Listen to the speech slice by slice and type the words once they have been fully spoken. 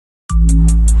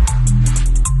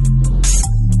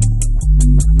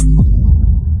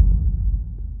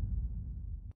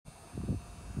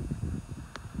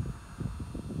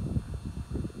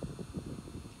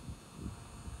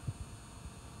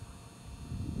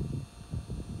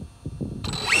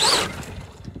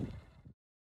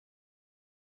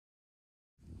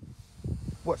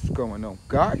What's going on,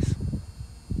 guys?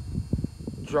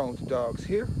 Drones Dogs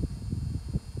here.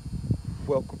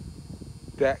 Welcome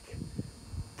back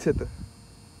to the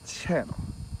channel.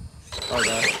 Alright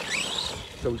guys,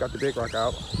 so we got the big rock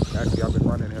out. Actually, I've been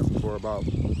running him for about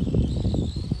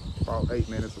 8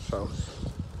 minutes or so.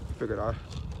 Figured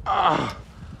I'd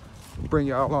bring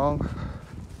y'all along.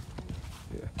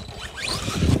 Yeah.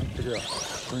 Figured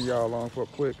I'd bring y'all along for a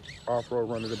quick off-road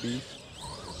run of the beast.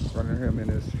 Running him in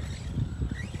this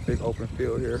big open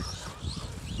field here.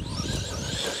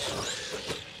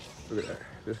 Look at that.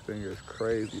 This thing is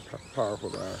crazy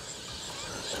powerful,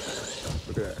 guys.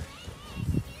 Look at that.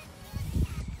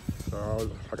 So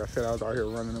like I said, I was out here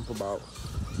running them for about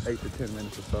 8 to 10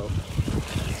 minutes or so. In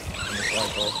this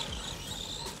Lipo.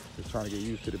 Just trying to get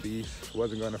used to the beast.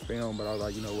 Wasn't gonna film, but I was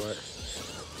like, you know what?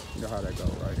 You know how that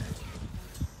goes, right?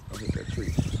 Don't hit that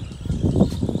tree.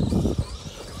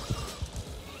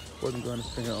 Wasn't gonna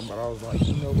film, but I was like,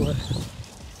 you know what?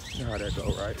 You know how that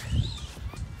go, right?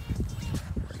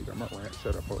 I got my ranch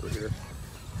set up over here.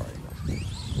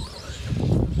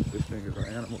 This thing is an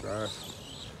animal, guys.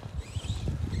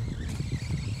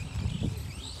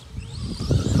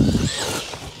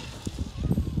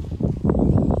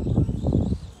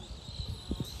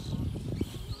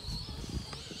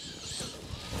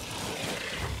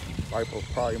 Lipo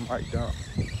probably might dump.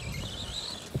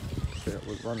 Said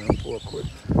was running for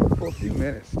a few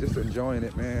minutes, just enjoying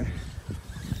it, man.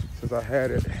 Since I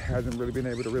had it, hasn't really been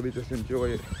able to really just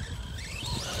enjoy it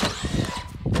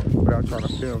without trying to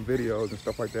film videos and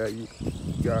stuff like that. You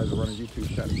guys are running YouTube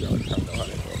channel, you guys kind of know how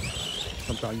that goes.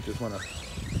 Sometimes you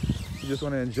just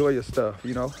want to enjoy your stuff,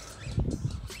 you know.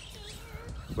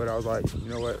 But I was like, you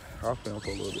know what? I'll film for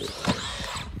a little bit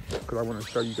because I want to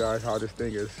show you guys how this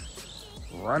thing is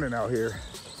running out here.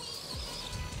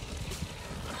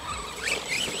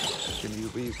 And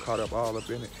these leaves caught up all up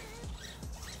in it.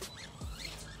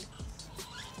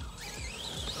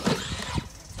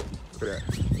 Look at that.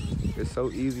 It's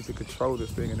so easy to control this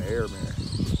thing in the air, man.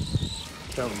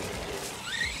 I'm telling you.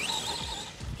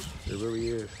 It really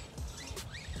is.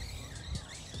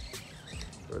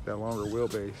 With that longer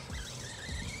wheelbase.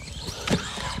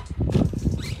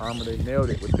 Arrma, they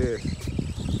nailed it with this.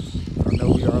 I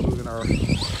know we are losing our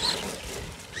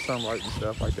sunlight and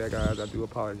stuff like that, guys. I do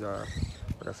apologize.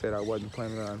 Like I said, I wasn't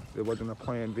planning on, it wasn't a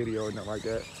planned video or nothing like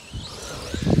that.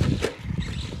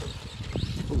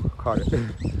 Ooh, caught it.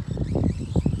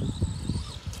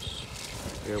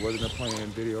 Yeah, it wasn't a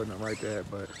planned video or nothing like that,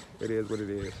 but it is what it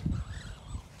is.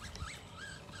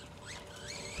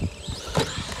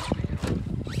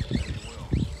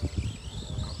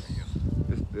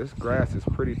 This grass is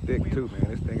pretty thick too, man.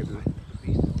 This thing is just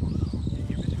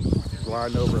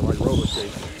gliding over it like roller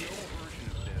skates.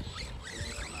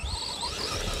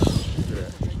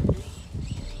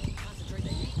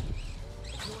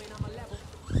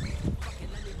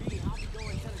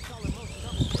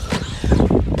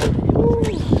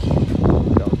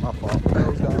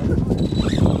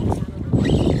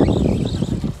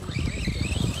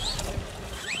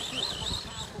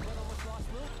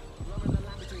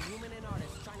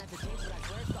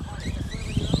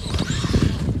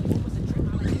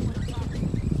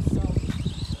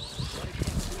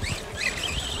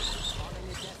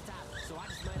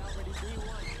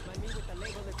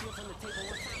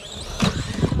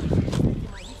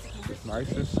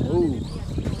 Nice and smooth.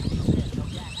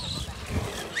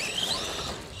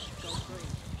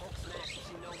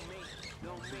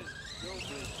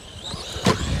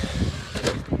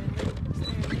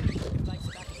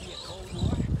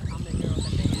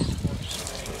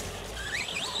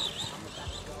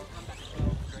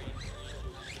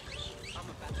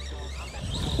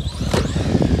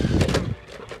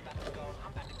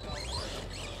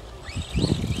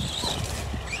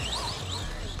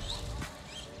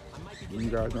 You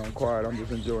guys know I'm quiet, I'm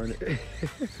just enjoying it.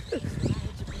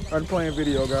 Unplanned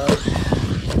video, guys.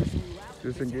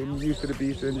 Just getting used to the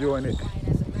beast, enjoying it.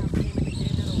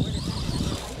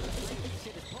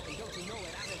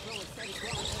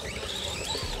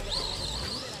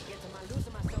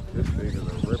 This thing is a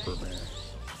ripper, man.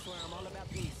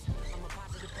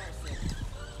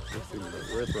 This thing is a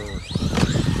ripper.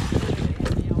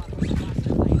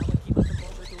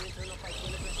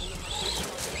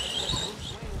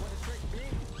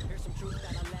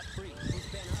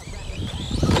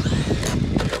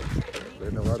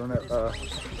 Right on that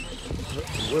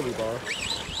wheelie bar,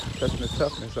 testing the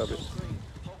toughness of it,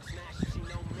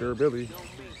 durability.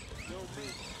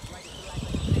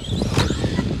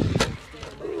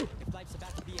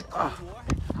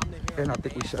 And I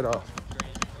think we shut off.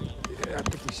 Yeah, I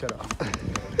think we shut off.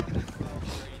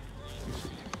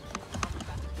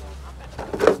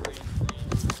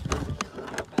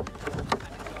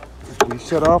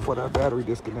 shut off or that battery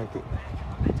disconnected.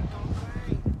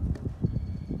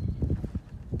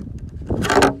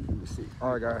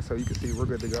 All right, guys, so you can see we're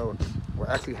good to go. What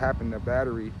actually happened, the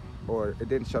battery, or it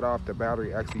didn't shut off, the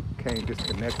battery actually came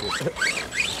disconnected.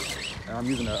 And I'm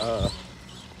using a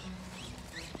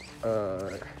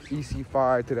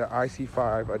EC5 to the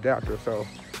IC5 adapter, so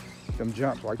them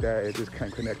jumps like that, it just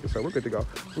can't connect it. So we're good to go.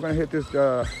 We're gonna hit this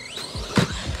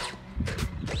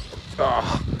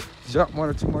jump 1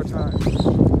 or 2 more times.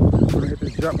 We're gonna hit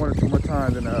this jump 1 or 2 more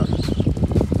times and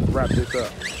wrap this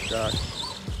up, guys.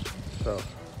 So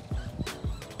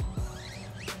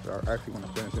I actually want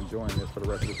to finish enjoying this for the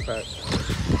rest of this pack.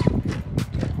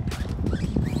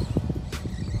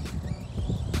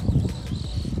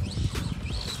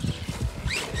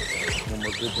 One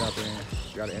more good jump in.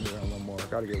 Gotta end it on one more.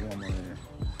 Gotta get one more in.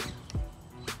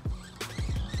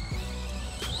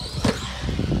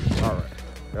 All right,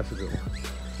 that's a good one.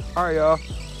 All right, y'all.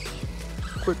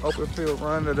 Quick open field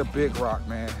run to the big rock,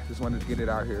 man. Just wanted to get it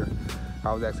out here.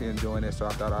 I was actually enjoying it, so I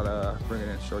thought I'd bring it in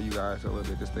and show you guys a little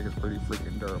bit. This thing is pretty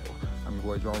freaking durable. I'm your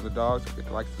boy, Drones the Dog. Hit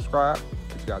the like, subscribe.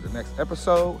 Catch you guys in the next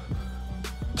episode.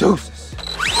 Deuces.